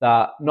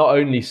that not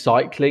only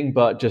cycling,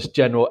 but just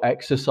general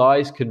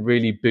exercise can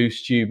really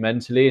boost you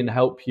mentally and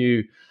help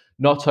you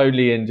not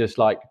only in just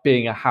like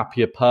being a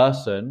happier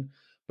person,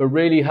 but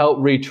really help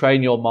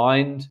retrain your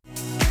mind.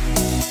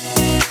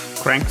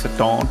 Cranks at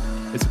Dawn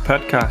is a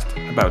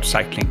podcast about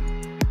cycling,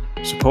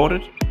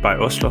 supported by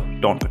Oslo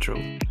Dawn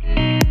Patrol.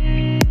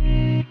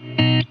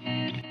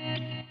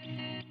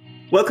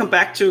 Welcome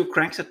back to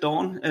Cranks at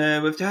Dawn.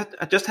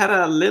 I just had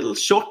a little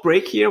short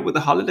break here with a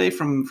holiday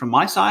from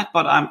my side,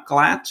 but I'm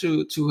glad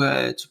to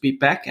be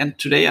back. And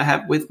today I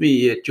have with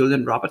me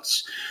Julian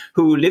Roberts,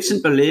 who lives in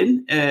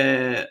Berlin,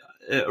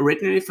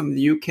 originally from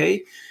the UK.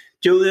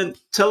 Julian,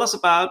 tell us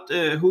about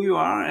who you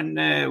are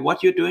and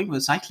what you're doing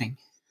with cycling.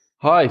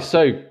 Hi,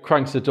 so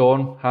Cranks at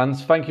Dawn,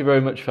 Hans, thank you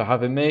very much for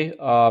having me.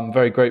 I'm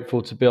very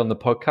grateful to be on the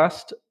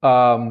podcast.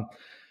 So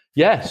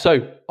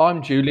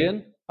I'm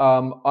Julian.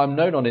 I'm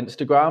known on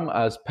Instagram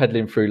as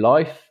Pedaling Through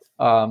Life.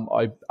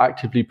 I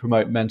actively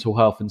promote mental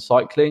health and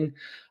cycling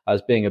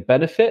as being a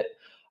benefit.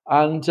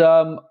 And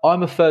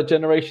I'm a third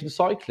generation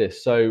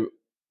cyclist. So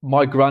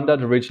my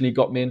granddad originally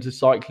got me into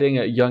cycling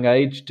at a young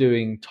age,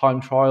 doing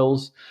time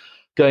trials,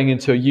 going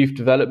into a youth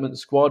development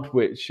squad,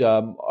 which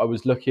I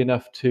was lucky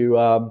enough to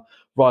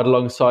ride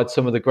alongside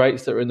some of the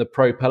greats that are in the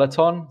pro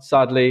peloton.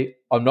 Sadly,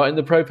 I'm not in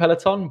the pro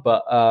peloton,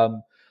 but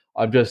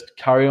I'm just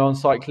carrying on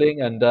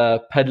cycling and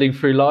pedaling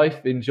through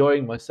life,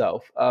 enjoying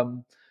myself.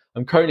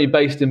 I'm currently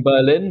based in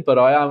Berlin, but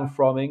I am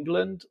from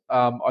England.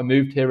 I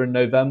moved here in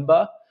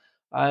November.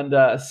 And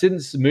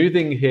since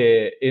moving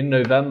here in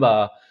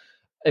November,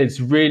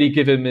 it's really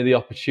given me the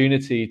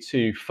opportunity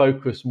to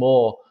focus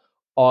more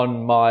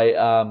on my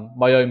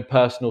own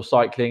personal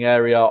cycling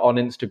area on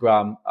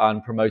Instagram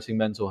and promoting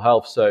mental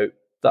health. So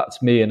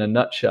that's me in a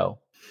nutshell.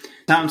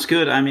 Sounds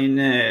good. I mean,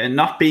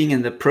 not being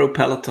in the pro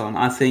peloton,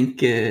 I think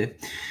that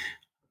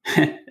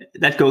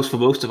goes for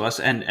most of us.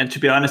 And to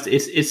be honest,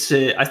 it's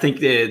I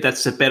think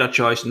that's a better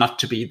choice not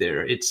to be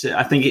there.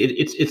 I think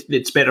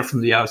it's better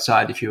from the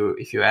outside if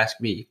you ask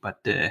me.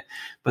 But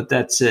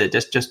that's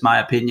just my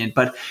opinion.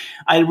 But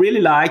I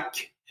really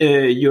like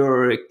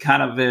your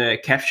kind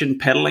of caption,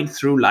 pedaling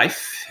through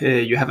life.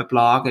 You have a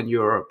blog and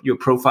your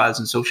profiles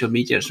and social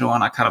media and so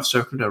on are kind of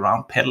circled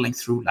around pedaling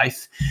through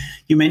life.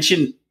 You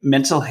mentioned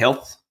mental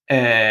health.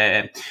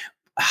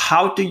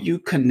 How do you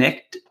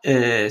connect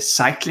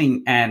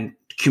cycling and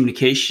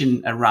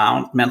communication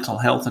around mental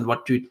health, and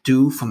what do you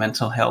do for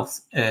mental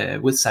health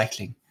with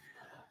cycling?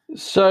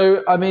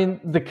 So, I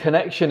mean, the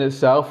connection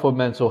itself for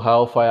mental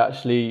health,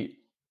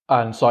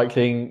 and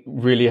cycling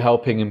really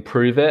helping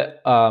improve it.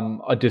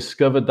 I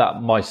discovered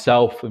that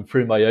myself and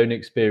through my own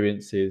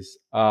experiences.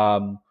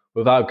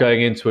 Without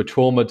going into a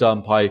trauma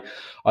dump, I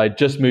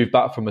just moved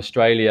back from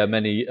Australia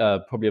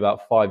probably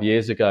about 5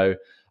 years ago,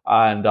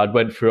 and I'd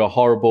went through a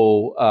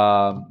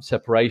horrible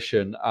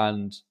separation,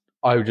 and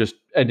I just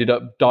ended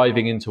up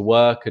diving into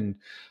work, and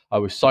I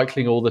was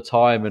cycling all the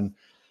time, and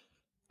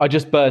I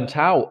just burnt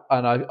out,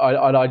 and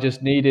I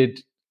just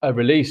needed a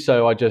release.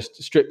 So I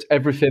just stripped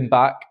everything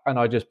back, and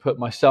I just put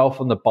myself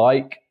on the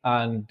bike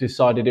and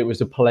decided it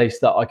was a place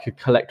that I could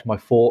collect my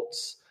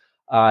thoughts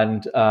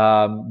and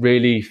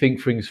really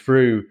think things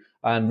through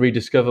and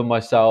rediscover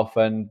myself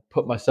and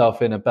put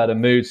myself in a better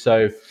mood.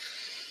 So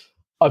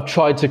I've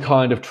tried to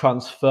kind of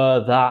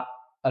transfer that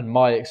and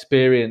my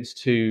experience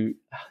to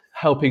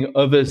helping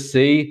others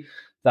see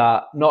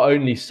that not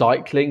only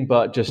cycling,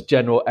 but just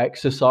general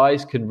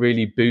exercise can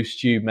really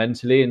boost you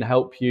mentally and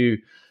help you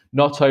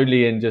not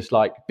only in just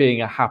like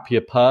being a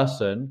happier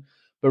person,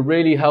 but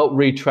really help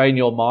retrain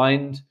your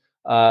mind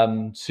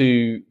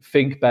to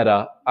think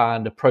better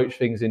and approach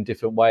things in a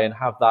different way and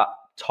have that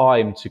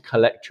time to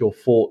collect your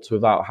thoughts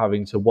without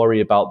having to worry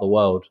about the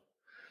world.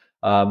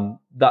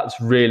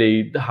 That's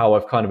really how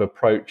I've kind of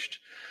approached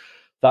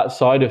that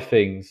side of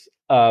things.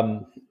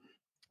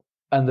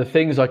 And the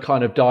things I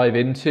kind of dive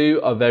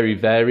into are very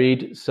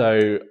varied.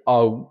 So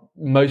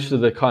most of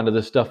the kind of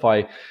the stuff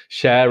I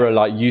share are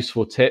like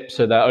useful tips.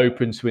 So they're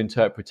open to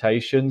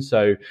interpretation.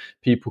 So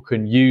people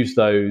can use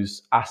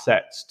those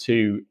assets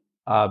to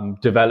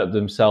develop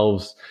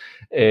themselves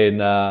in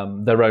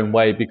their own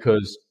way,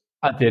 because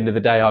at the end of the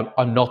day,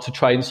 I'm not a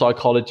trained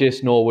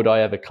psychologist, nor would I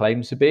ever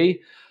claim to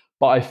be.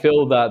 But I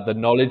feel that the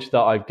knowledge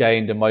that I've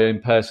gained in my own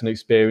personal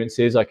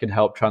experiences, I can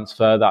help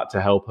transfer that to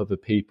help other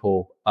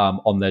people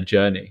on their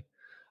journey.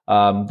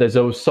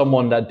 There's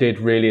someone that did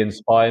really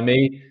inspire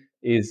me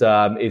is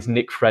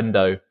Nick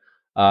Frendo,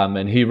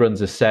 and he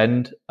runs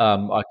Ascend.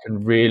 I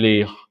can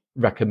really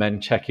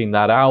recommend checking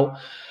that out.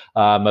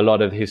 A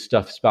lot of his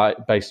stuff's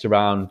based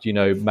around,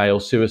 male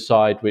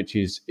suicide, which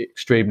is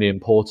extremely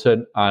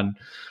important. And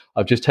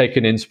I've just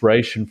taken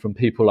inspiration from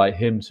people like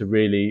him to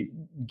really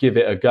give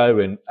it a go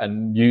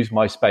and use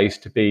my space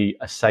to be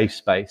a safe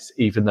space,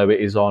 even though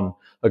it is on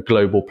a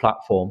global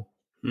platform.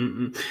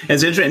 Mm-mm.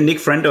 It's interesting. Nick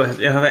Friendo,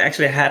 I've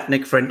actually had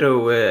Nick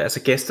Friendo as a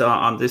guest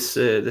on this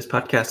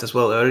podcast as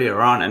well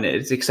earlier on, and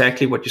it's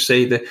exactly what you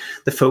say.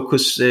 The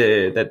focus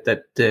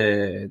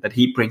that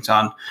he brings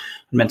on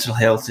mental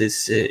health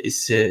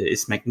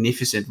is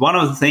magnificent. One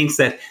of the things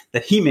that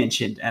he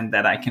mentioned and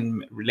that I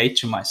can relate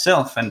to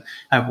myself, and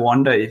I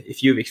wonder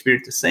if you've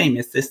experienced the same,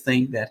 is this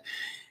thing that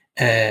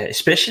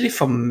especially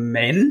for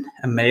men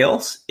and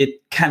males,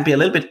 it can be a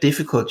little bit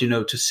difficult,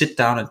 to sit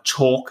down and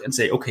talk and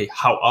say, okay,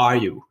 how are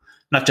you?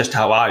 Not just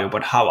how are you,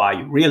 but how are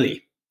you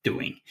really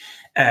doing?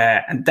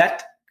 And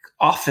that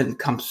often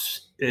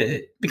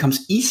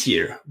becomes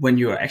easier when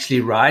you're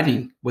actually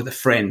riding with a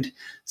friend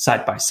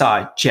side by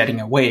side, chatting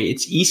away.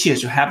 It's easier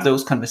to have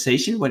those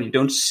conversations when you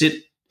don't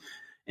sit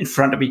in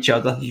front of each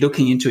other,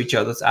 looking into each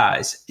other's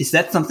eyes. Is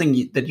that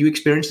something that you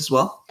experience as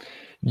well?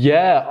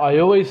 Yeah, I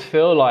always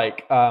feel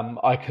like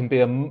I can be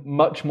a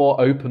much more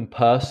open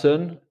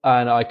person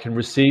and I can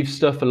receive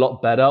stuff a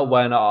lot better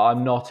when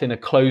I'm not in a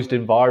closed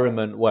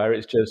environment where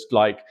it's just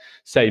like,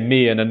 say,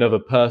 me and another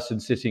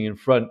person sitting in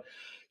front.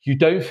 You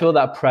don't feel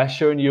that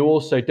pressure, and you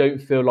also don't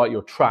feel like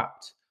you're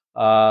trapped.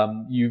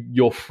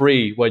 You're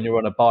free when you're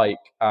on a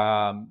bike,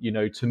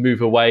 to move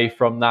away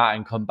from that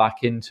and come back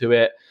into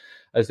it,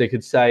 as they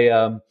could say.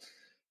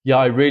 Yeah,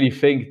 I really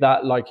think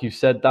that, like you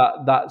said,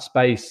 that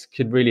space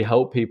can really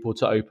help people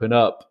to open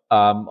up.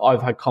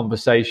 I've had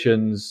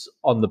conversations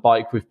on the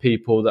bike with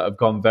people that have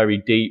gone very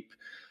deep,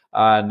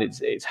 and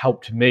it's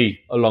helped me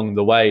along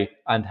the way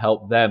and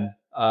helped them.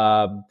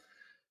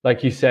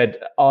 Like you said,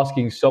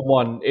 asking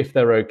someone if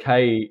they're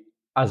okay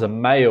as a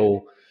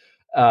male,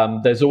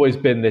 there's always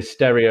been this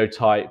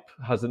stereotype,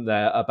 hasn't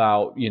there,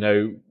 about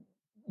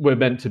we're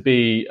meant to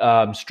be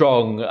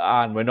strong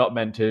and we're not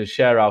meant to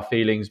share our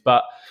feelings,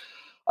 but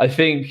I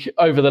think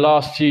over the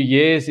last few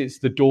years, it's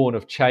the dawn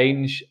of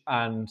change,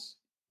 and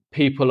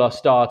people are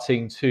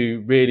starting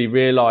to really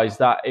realize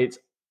that it's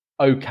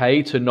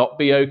okay to not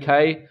be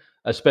okay,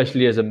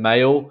 especially as a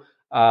male,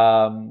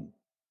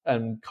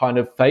 and kind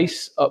of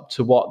face up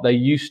to what they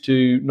used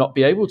to not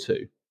be able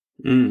to.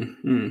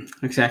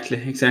 Exactly.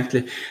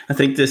 I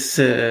think this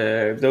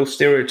those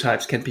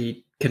stereotypes can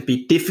be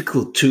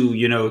difficult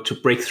to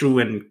break through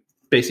and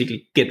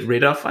basically get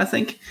rid of. I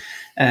think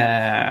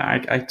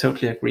I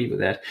totally agree with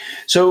that.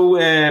 So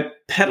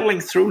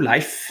pedaling through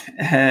life,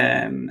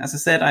 as I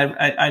said,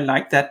 I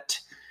like that.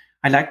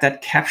 I like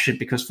that caption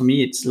because for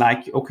me it's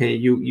like, okay,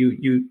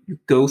 you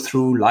go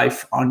through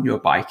life on your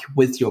bike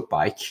with your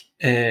bike,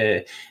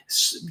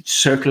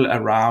 circle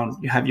around.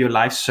 You have your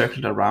life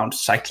circled around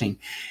cycling.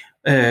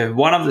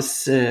 One of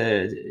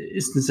the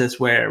instances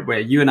where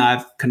you and I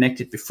have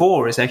connected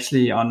before is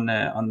actually on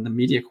the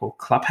media called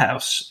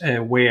Clubhouse,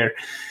 where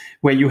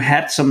you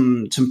had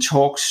some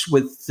talks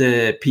with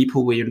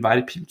people, where you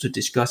invited people to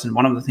discuss, and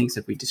one of the things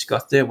that we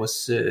discussed there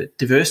was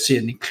diversity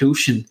and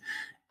inclusion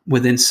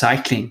within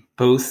cycling,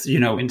 both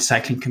in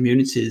cycling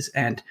communities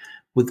and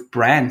with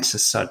brands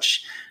as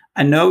such.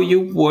 I know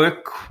you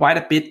work quite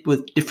a bit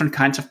with different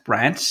kinds of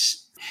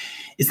brands.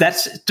 Is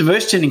that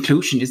diversity and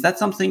inclusion? Is that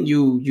something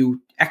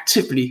you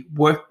actively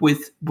work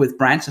with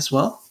brands as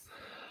well?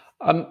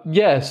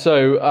 Yeah.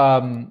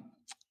 So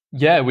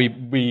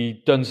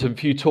we done some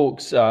few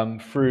talks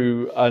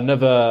through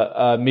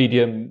another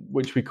medium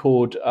which we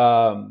called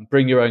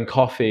Bring Your Own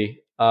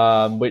Coffee,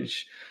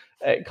 which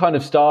it kind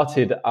of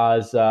started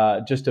as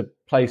just a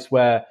place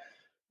where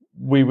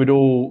we would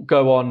all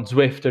go on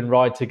Zwift and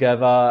ride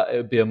together. It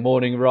would be a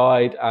morning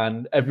ride,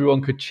 and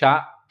everyone could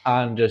chat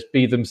and just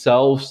be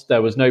themselves.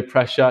 There was no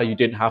pressure. You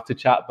didn't have to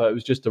chat, but it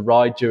was just a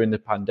ride during the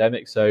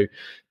pandemic. So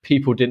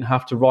people didn't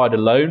have to ride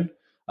alone,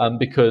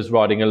 because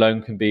riding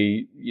alone can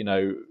be,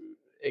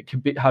 it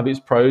can have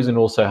its pros and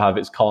also have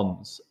its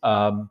cons.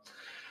 But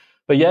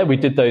yeah, we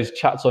did those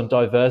chats on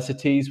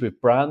diversities with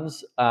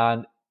brands,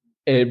 and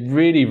it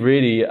really,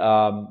 really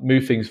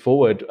moved things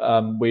forward.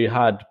 We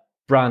had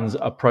brands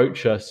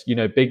approach us,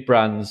 big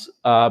brands,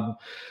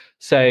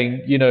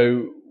 saying,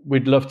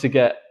 we'd love to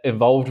get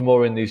involved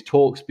more in these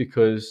talks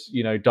because,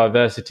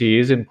 diversity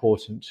is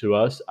important to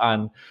us,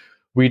 and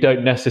we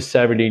don't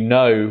necessarily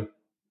know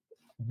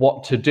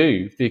what to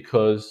do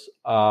because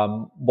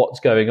what's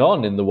going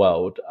on in the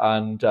world,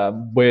 and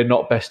we're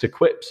not best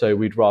equipped, so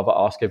we'd rather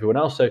ask everyone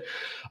else. So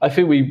I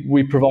think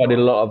we provided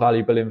a lot of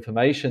valuable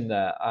information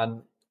there,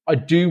 and I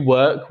do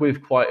work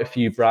with quite a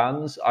few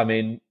brands. I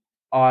mean,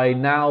 I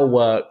now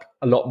work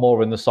a lot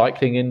more in the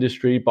cycling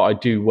industry, but I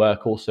do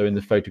work also in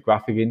the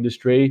photographic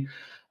industry.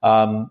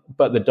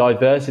 But the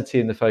diversity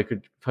in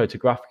the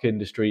photographic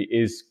industry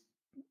is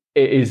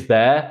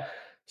there.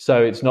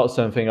 So it's not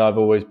something I've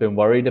always been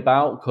worried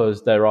about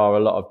because there are a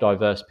lot of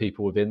diverse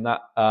people within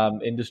that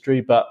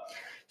industry. But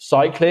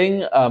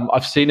cycling,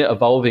 I've seen it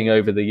evolving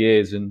over the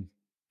years, and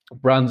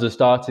brands are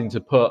starting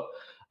to put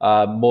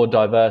more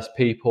diverse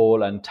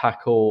people and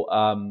tackle,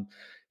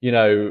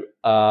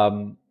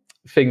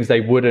 things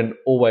they wouldn't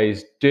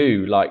always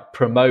do, like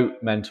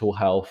promote mental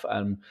health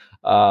and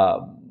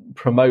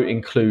promote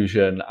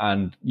inclusion,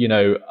 and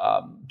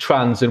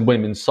trans and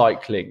women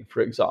cycling,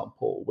 for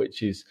example,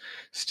 which is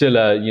still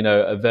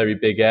a very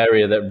big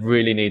area that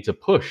really needs a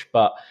push.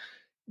 But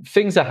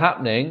things are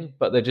happening,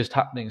 but they're just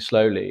happening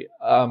slowly.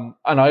 And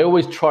I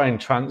always try and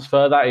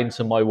transfer that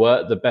into my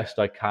work the best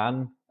I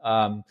can.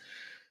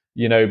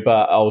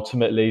 But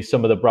ultimately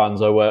some of the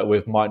brands I work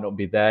with might not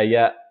be there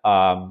yet.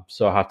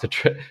 So I have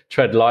to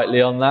tread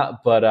lightly on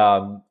that. But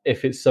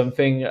if it's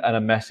something and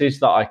a message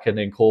that I can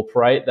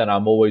incorporate, then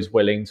I'm always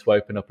willing to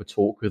open up a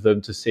talk with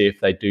them to see if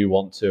they do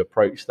want to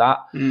approach that.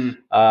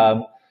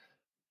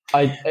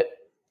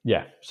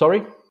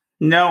 Sorry?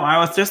 No, I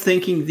was just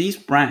thinking these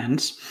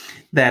brands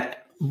that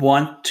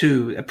want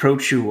to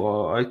approach you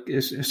or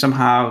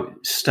somehow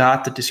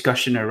start the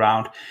discussion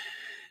around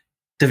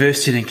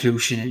diversity and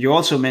inclusion. And you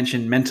also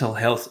mentioned mental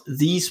health.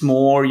 These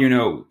more,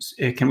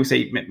 can we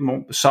say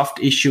more soft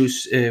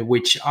issues,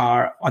 which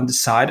are on the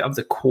side of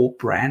the core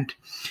brand.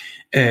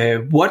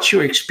 What's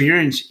your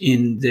experience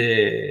in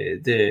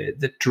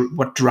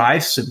what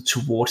drives them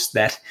towards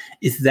that?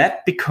 Is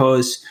that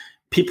because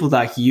people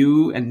like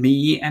you and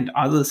me and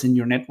others in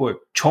your network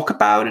talk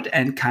about it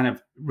and kind of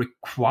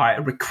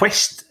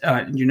request,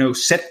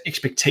 set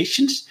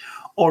expectations?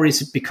 Or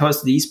is it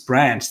because these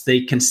brands,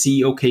 they can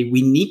see, okay,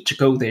 we need to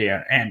go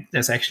there and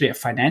there's actually a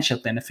financial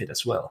benefit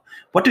as well?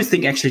 What do you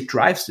think actually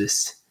drives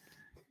this?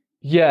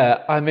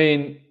 Yeah, I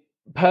mean,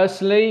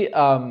 personally,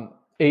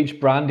 each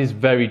brand is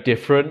very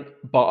different,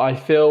 but I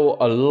feel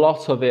a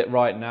lot of it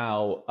right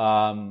now,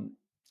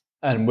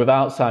 and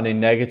without sounding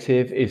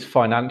negative, is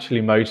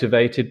financially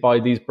motivated by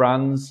these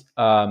brands,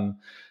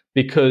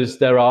 because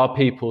there are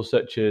people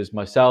such as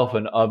myself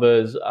and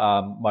others,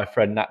 my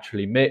friend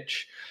Naturally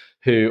Mitch,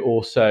 who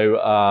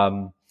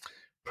also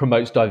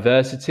promotes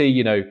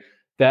diversity.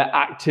 They're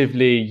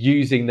actively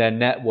using their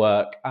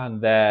network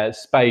and their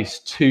space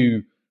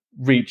to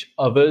reach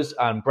others,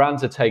 and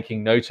brands are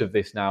taking note of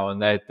this now,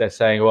 and they're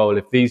saying, well,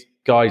 if these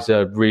guys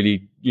are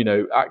really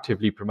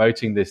actively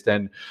promoting this,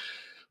 then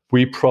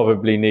we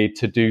probably need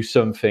to do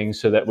something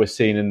so that we're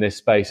seen in this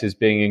space as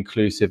being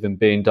inclusive and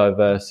being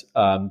diverse.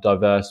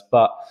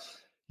 But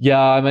yeah,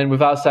 I mean,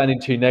 without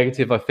sounding too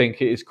negative, I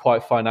think it is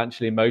quite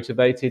financially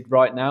motivated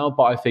right now.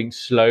 But I think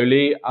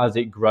slowly, as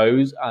it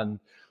grows, and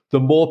the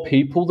more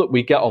people that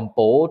we get on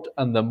board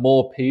and the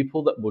more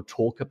people that will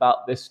talk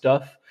about this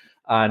stuff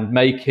and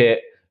make it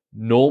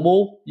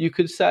normal, you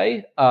could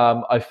say,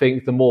 I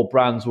think the more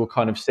brands will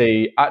kind of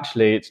see,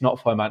 actually, it's not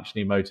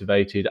financially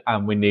motivated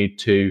and we need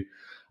to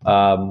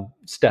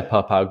step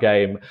up our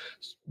game.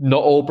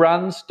 Not all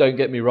brands, don't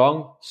get me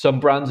wrong.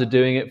 Some brands are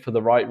doing it for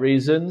the right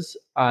reasons,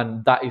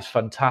 and that is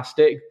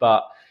fantastic.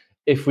 But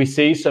if we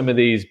see some of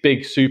these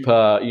big,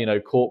 super,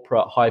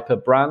 corporate hyper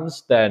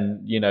brands,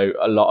 then,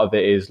 a lot of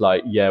it is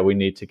like, yeah, we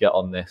need to get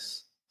on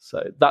this.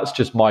 So that's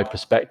just my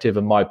perspective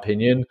and my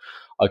opinion.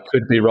 I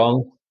could be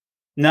wrong.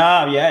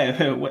 No,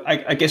 yeah,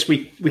 I guess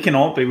we can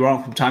all be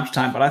wrong from time to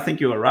time, but I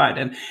think you are right.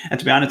 And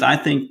to be honest, I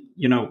think,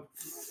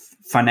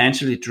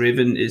 financially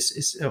driven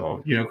is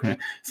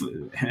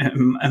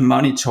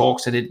money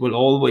talks, and it will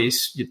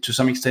always, to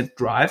some extent,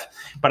 drive.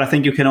 But I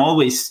think you can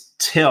always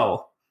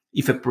tell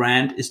if a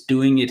brand is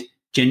doing it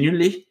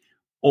genuinely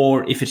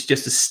or if it's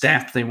just a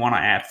stamp they want to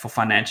add for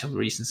financial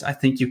reasons. I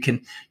think you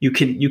can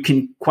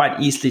quite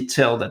easily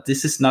tell that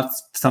this is not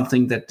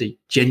something that they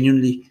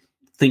genuinely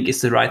think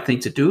is the right thing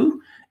to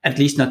do, at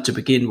least not to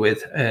begin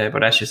with.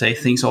 But as you say,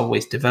 things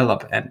always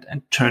develop and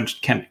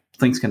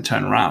things can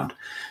turn around.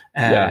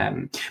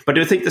 But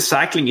do you think the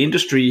cycling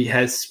industry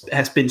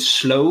has been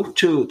slow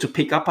to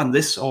pick up on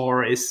this,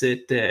 or is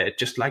it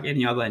just like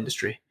any other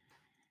industry?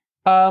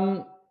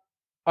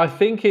 I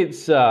think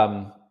it's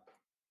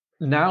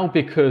now,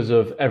 because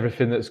of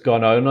everything that's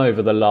gone on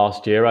over the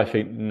last year. I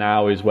think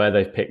now is where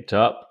they've picked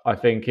up. I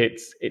think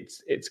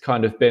it's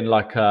kind of been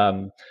like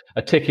a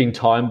ticking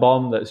time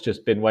bomb that's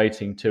just been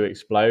waiting to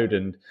explode,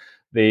 and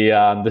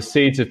the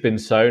seeds have been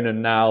sown,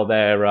 and now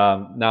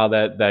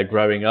they're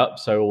growing up.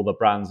 So all the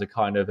brands are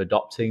kind of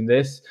adopting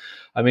this.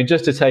 I mean,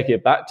 just to take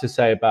it back to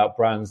say about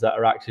brands that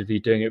are actively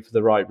doing it for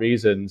the right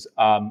reasons,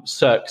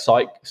 Cirque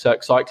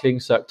Cycling,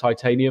 Cirque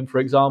Titanium, for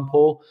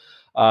example,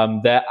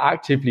 they're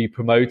actively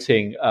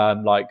promoting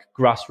like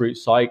grassroots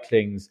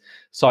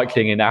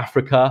cycling in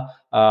Africa,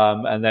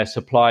 and they're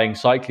supplying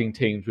cycling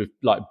teams with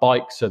like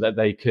bikes so that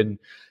they can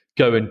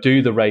go and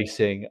do the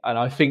racing. And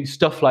I think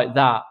stuff like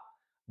that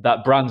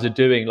brands are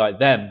doing like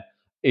them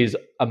is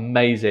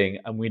amazing,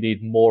 and we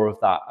need more of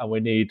that. And we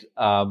need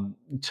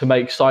to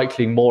make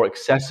cycling more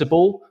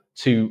accessible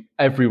to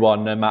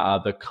everyone, no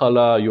matter the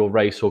color, your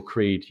race or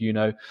creed.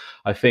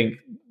 I think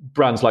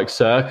brands like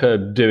Cirque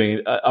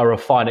are a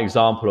fine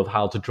example of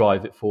how to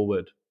drive it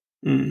forward.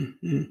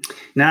 Mm-hmm.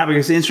 Now,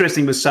 because it's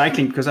interesting with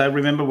cycling, because I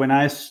remember when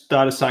I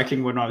started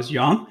cycling when I was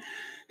young,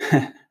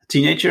 a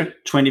teenager,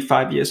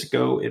 25 years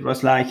ago, it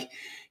was like,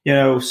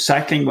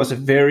 cycling was a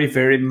very,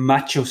 very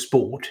macho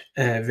sport,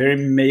 very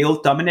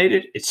male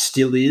dominated. It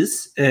still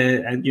is.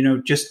 And,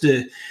 just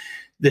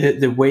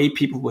the way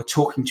people were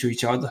talking to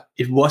each other.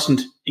 It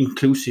wasn't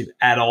inclusive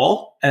at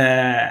all.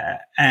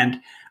 And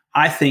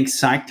I think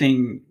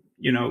cycling,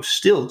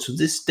 still to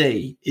this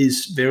day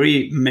is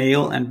very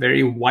male and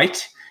very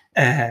white.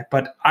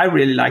 But I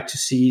really like to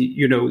see,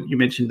 you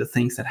mentioned the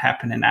things that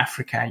happen in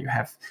Africa. You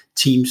have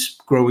teams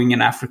growing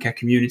in Africa,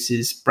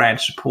 communities,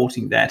 brands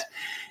supporting that.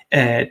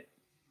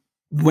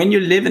 When you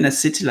live in a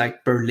city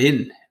like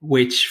Berlin,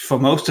 which for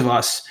most of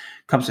us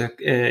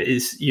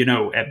is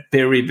a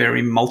very,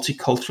 very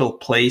multicultural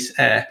place,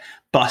 a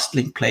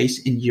bustling place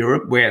in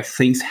Europe where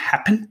things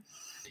happen.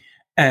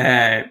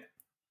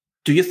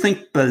 Do you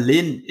think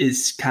Berlin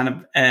is kind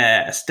of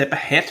a step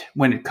ahead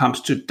when it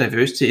comes to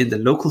diversity in the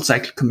local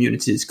cycle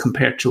communities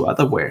compared to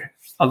other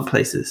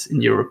places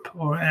in Europe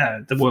or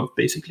the world,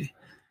 basically?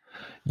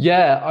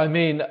 Yeah, I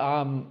mean,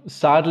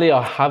 sadly,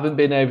 I haven't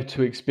been able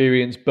to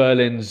experience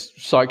Berlin's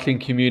cycling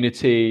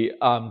community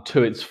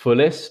to its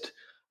fullest,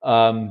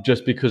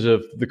 just because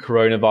of the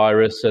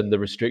coronavirus and the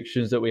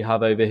restrictions that we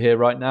have over here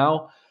right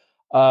now.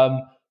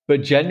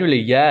 But generally,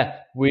 yeah,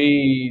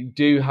 we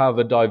do have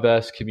a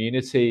diverse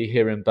community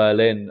here in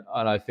Berlin,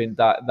 and I think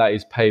that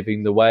is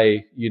paving the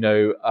way.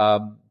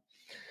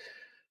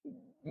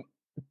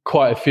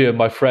 Quite a few of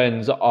my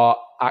friends are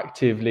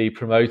actively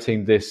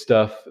promoting this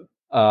stuff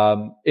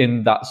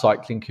in that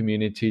cycling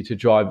community to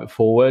drive it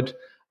forward.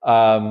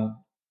 And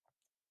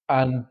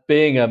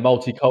being a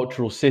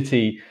multicultural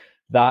city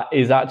that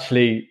is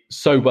actually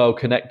so well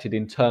connected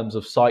in terms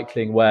of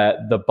cycling, where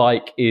the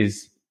bike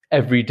is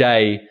every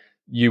day,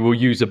 you will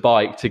use a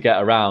bike to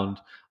get around.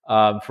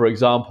 For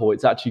example,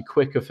 it's actually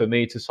quicker for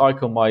me to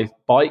cycle my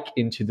bike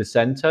into the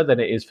center than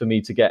it is for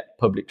me to get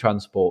public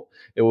transport.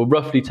 It will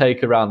roughly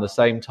take around the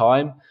same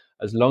time.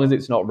 As long as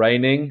it's not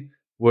raining,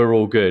 we're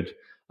all good.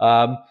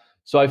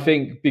 So I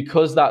think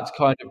because that's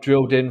kind of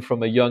drilled in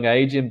from a young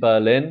age in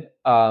Berlin,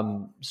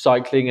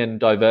 cycling and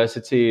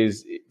diversity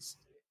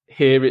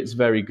it's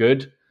very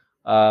good.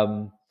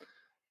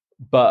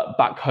 But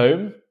back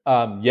home,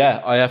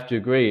 yeah, I have to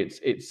agree.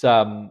 It's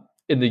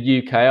in the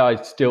UK,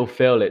 I still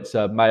feel it's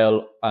a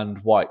male and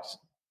white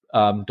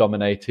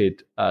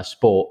dominated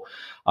sport.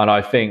 And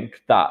I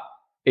think that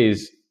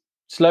is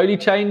slowly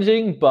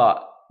changing,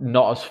 but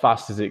not as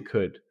fast as it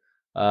could.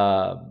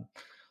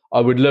 I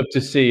would love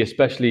to see,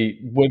 especially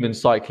women's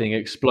cycling,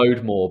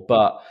 explode more.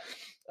 But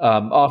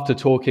after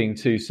talking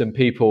to some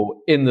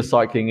people in the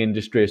cycling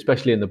industry,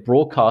 especially in the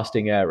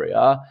broadcasting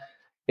area,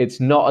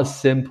 it's not as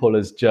simple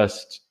as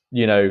just,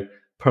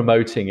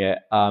 promoting it,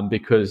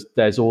 because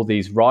there's all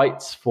these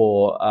rights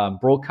for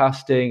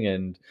broadcasting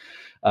and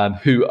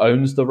who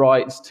owns the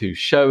rights to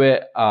show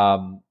it.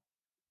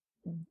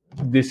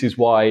 This is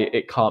why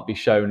it can't be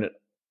shown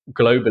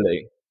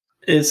globally.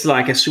 It's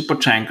like a super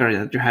tanker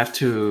that you have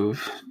to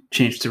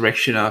change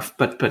direction of.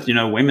 But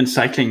women's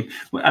cycling,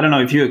 I don't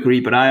know if you agree,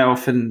 but I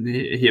often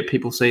hear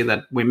people say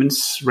that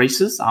women's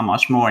races are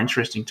much more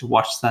interesting to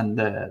watch than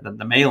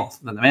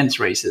the men's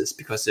races,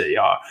 because they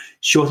are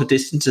shorter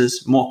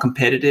distances, more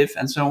competitive,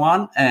 and so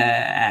on.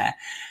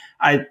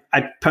 I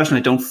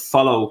personally don't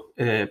follow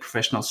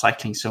professional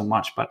cycling so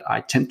much, but I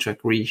tend to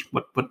agree.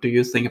 What do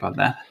you think about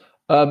that?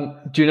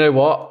 Do you know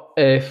what?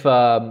 If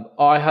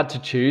I had to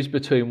choose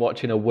between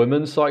watching a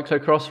women's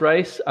cyclocross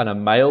race and a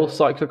male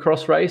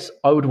cyclocross race,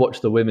 I would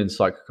watch the women's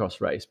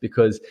cyclocross race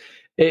because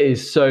it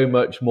is so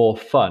much more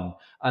fun.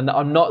 And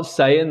I'm not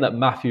saying that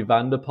Mathieu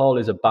van der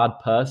Poel is a bad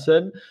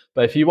person,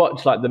 but if you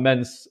watch like the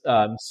men's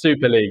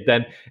Super League,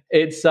 then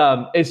it's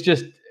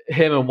just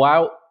him and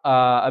Wout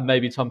and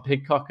maybe Tom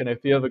Pidcock and a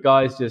few other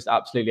guys just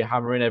absolutely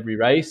hammering every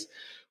race.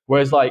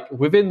 Whereas like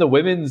within the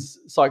women's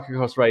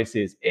cyclocross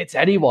races, it's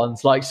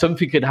anyone's, like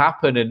something could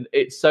happen and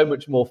it's so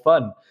much more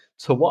fun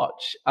to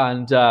watch.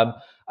 And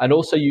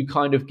also you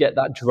kind of get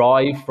that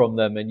drive from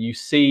them and you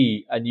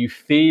see and you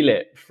feel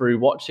it through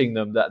watching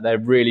them that they're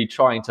really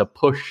trying to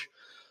push.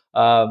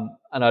 And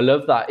I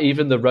love that.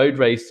 Even the road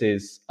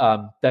races,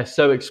 they're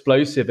so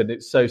explosive and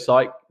it's so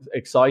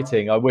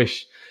exciting. I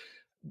wish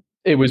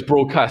it was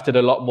broadcasted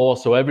a lot more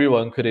so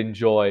everyone could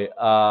enjoy.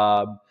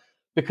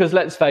 Because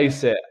let's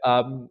face it,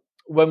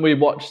 when we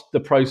watch the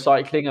pro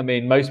cycling, I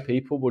mean, most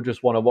people will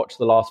just want to watch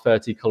the last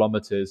 30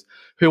 kilometers.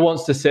 Who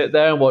wants to sit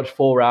there and watch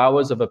 4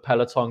 hours of a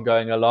peloton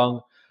going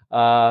along?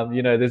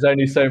 There's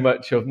only so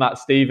much of Matt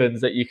Stevens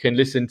that you can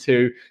listen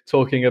to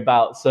talking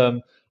about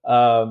some,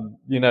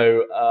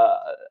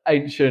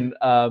 ancient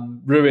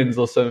ruins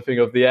or something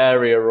of the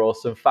area or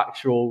some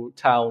factual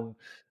town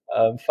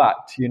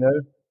fact,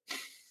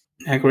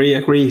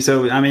 Agree.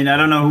 So, I mean, I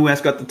don't know who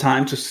has got the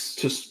time to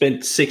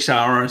spend 6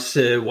 hours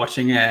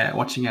watching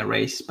a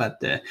race,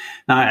 but no,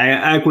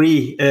 I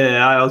agree.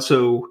 I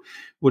also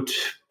would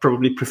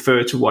probably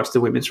prefer to watch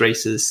the women's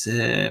races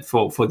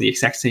for the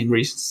exact same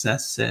reasons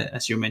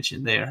as you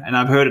mentioned there, and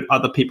I've heard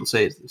other people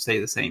say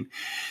the same.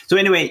 So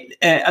anyway,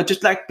 I'd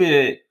just like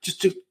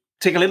just to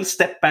take a little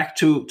step back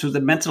to the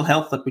mental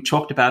health that we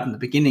talked about in the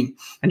beginning,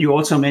 and you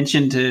also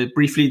mentioned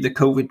briefly the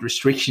COVID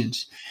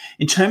restrictions.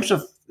 In terms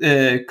of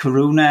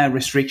Corona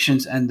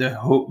restrictions and the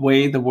whole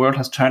way the world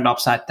has turned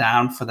upside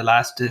down for the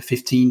last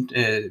 15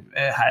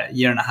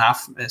 year and a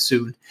half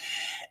soon.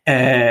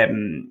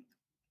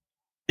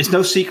 It's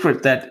no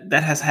secret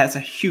that has a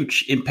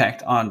huge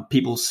impact on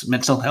people's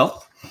mental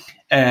health.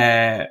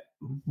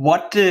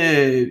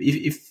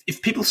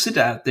 If people sit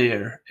out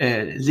there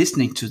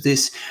listening to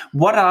this,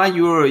 what are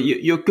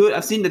you're good?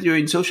 I've seen that you're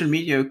in social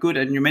media, you're good,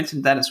 and you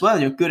mentioned that as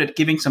well. You're good at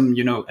giving some,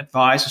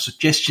 advice or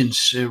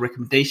suggestions,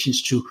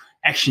 recommendations to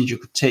actions you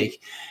could take.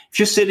 If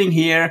you're sitting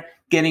here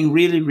getting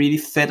really, really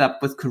fed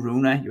up with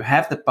Corona, you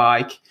have the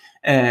bike.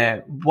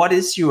 What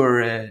is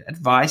your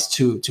advice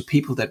to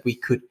people that we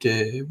could?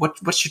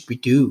 What should we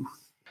do?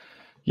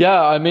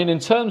 Yeah, I mean, in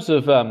terms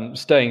of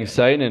staying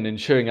sane and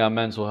ensuring our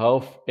mental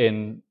health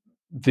in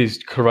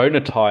these Corona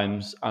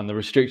times and the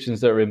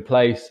restrictions that are in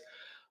place,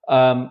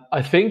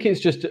 I think it's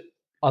just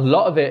a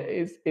lot of it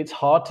is, it's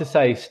hard to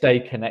say stay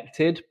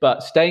connected,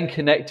 but staying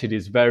connected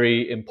is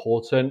very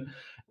important.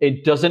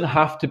 It doesn't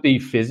have to be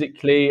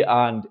physically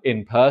and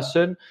in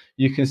person.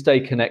 You can stay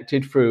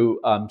connected through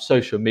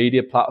social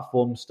media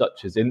platforms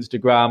such as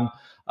Instagram,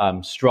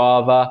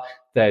 Strava.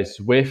 There's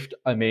Zwift.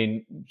 I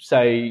mean,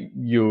 say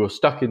you're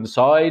stuck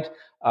inside,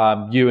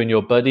 you and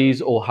your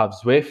buddies all have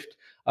Zwift.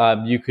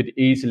 You could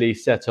easily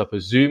set up a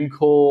Zoom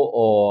call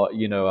or,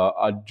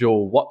 a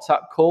dual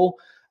WhatsApp call,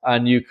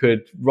 and you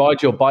could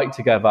ride your bike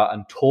together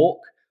and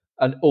talk.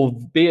 And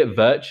albeit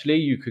virtually,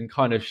 you can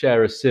kind of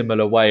share a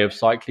similar way of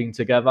cycling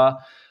together.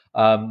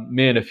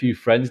 Me and a few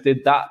friends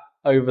did that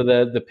over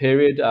the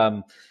period.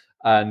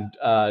 And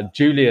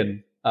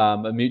Julian,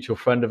 a mutual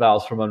friend of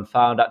ours from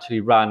Unfound,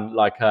 actually ran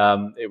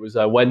it was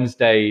a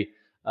Wednesday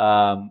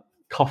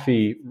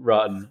coffee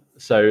run.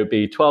 So it'd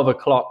be 12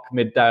 o'clock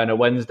midday on a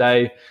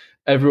Wednesday.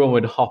 Everyone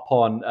would hop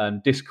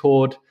on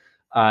Discord,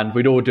 and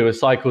we'd all do a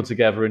cycle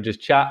together and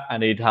just chat.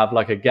 And he'd have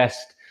like a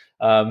guest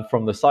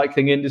from the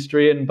cycling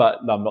industry. But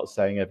I'm not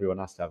saying everyone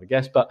has to have a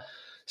guest, but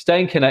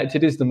staying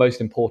connected is the most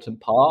important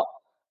part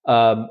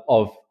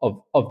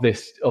of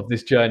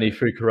this journey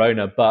through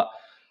Corona. But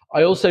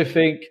I also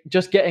think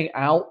just getting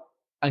out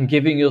and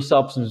giving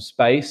yourself some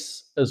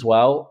space as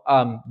well.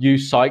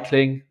 Use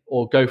cycling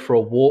or go for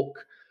a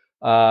walk.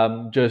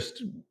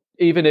 Just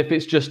even if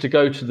it's just to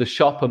go to the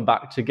shop and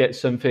back to get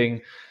something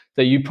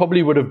that you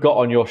probably would have got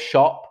on your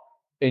shop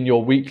in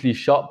your weekly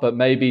shop, but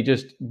maybe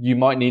just you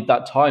might need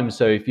that time.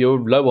 So if you're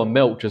low on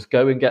milk, just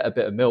go and get a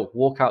bit of milk,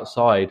 walk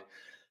outside,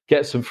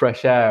 get some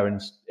fresh air,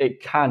 and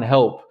it can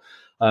help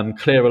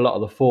clear a lot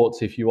of the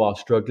thoughts if you are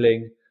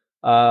struggling.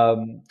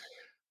 And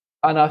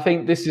I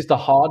think this is the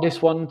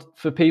hardest one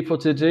for people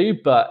to do.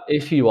 But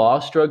if you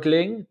are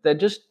struggling, then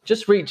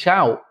just reach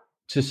out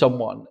to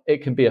someone.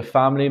 It can be a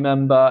family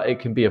member. It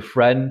can be a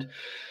friend.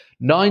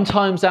 9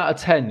 times out of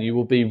 10, you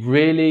will be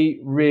really,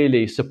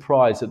 really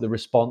surprised at the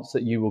response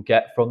that you will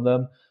get from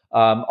them.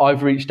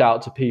 I've reached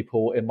out to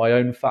people in my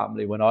own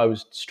family when I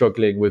was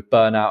struggling with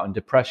burnout and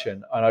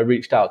depression. And I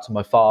reached out to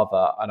my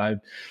father. And I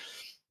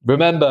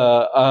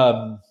remember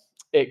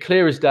it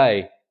clear as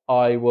day.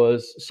 I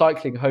was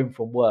cycling home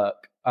from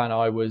work, and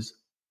I was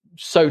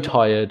so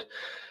tired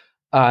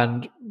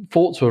and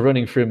thoughts were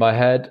running through my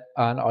head.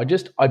 And I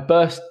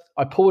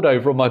pulled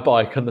over on my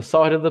bike on the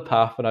side of the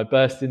path, and I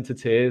burst into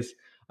tears,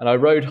 and I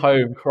rode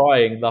home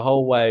crying the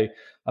whole way.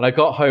 And I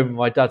got home and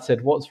my dad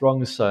said, "What's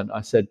wrong, son?"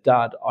 I said,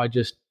 "Dad, I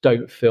just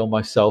don't feel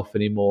myself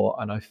anymore.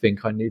 And I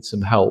think I need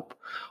some help.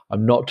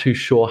 I'm not too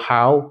sure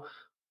how,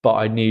 but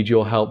I need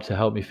your help to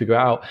help me figure it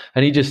out."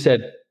 And he just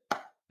said,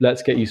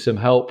 "Let's get you some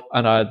help."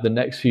 And the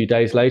next few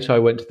days later, I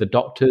went to the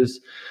doctors,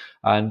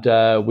 and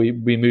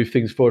we moved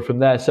things forward from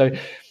there. So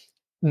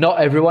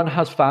not everyone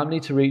has family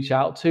to reach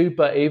out to,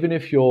 but even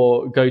if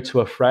you go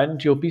to a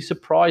friend, you'll be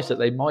surprised that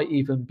they might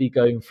even be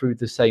going through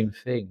the same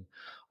thing.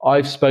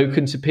 I've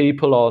spoken to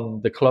people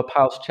on the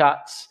Clubhouse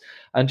chats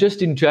and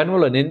just in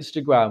general on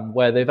Instagram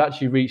where they've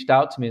actually reached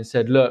out to me and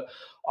said, "Look,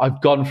 I've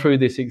gone through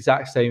this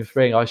exact same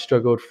thing. I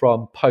struggled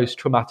from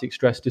post-traumatic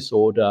stress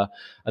disorder,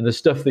 and the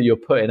stuff that you're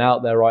putting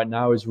out there right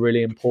now is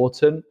really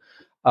important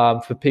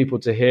for people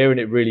to hear, and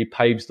it really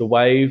paves the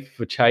way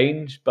for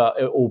change,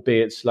 but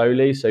albeit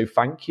slowly. So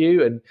thank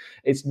you." And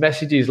it's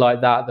messages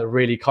like that that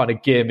really kind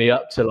of gear me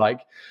up to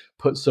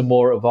put some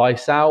more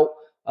advice out.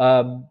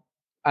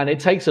 And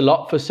it takes a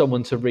lot for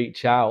someone to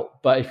reach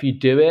out, but if you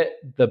do it,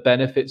 the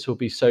benefits will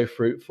be so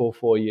fruitful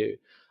for you.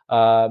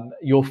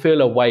 You'll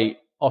feel a weight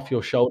off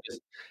your shoulders.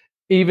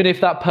 Even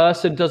if that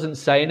person doesn't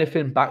say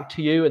anything back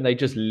to you and they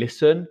just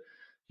listen,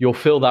 you'll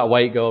feel that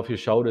weight go off your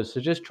shoulders. So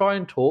just try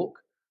and talk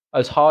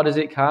as hard as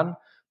it can.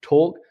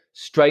 Talk.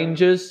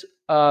 Strangers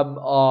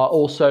are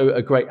also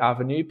a great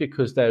avenue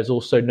because there's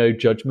also no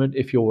judgment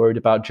if you're worried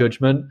about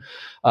judgment.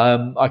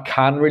 I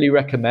can really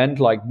recommend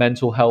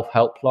mental health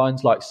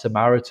helplines like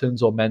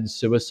Samaritans or Men's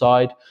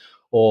Suicide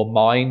or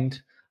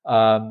Mind.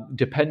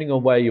 Depending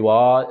on where you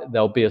are,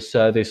 there'll be a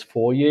service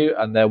for you,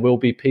 and there will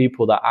be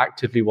people that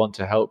actively want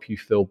to help you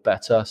feel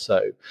better.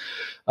 So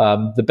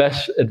the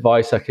best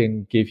advice I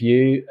can give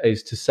you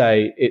is to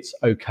say it's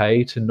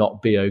okay to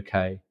not be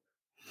okay.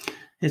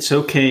 It's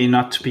okay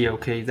not to be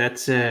okay.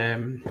 That's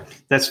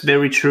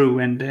very true,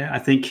 and I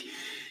think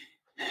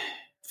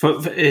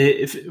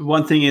if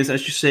one thing is,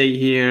 as you say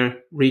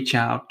here, reach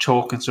out,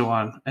 talk, and so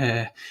on.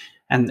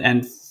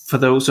 And for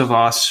those of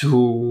us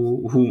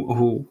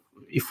who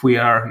if we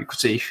are, you could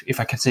say, if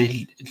I can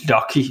say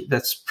lucky,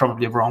 that's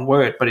probably a wrong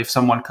word, but if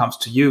someone comes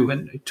to you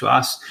and to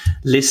us,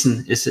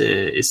 listen is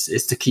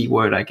the key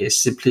word, I guess.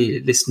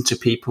 Simply listen to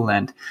people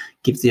and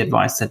give the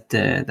advice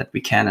that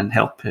we can, and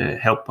help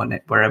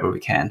wherever we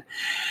can.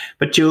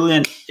 But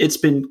Julian, it's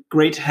been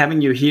great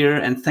having you here,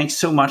 and thanks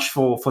so much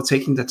for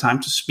taking the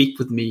time to speak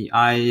with me.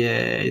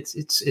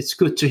 It's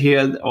good to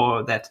hear,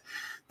 or that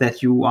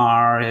you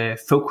are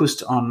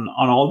focused on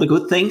all the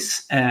good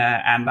things,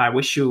 and I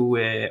wish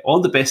you all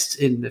the best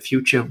in the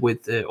future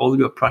with all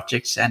your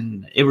projects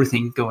and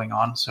everything going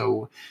on.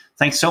 So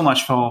thanks so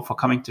much for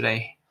coming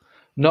today.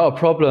 Not a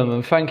problem,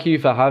 and thank you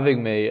for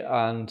having me.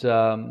 And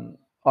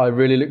I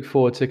really look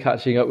forward to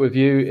catching up with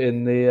you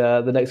in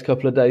the next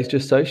couple of days,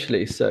 just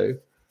socially. So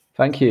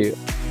thank you.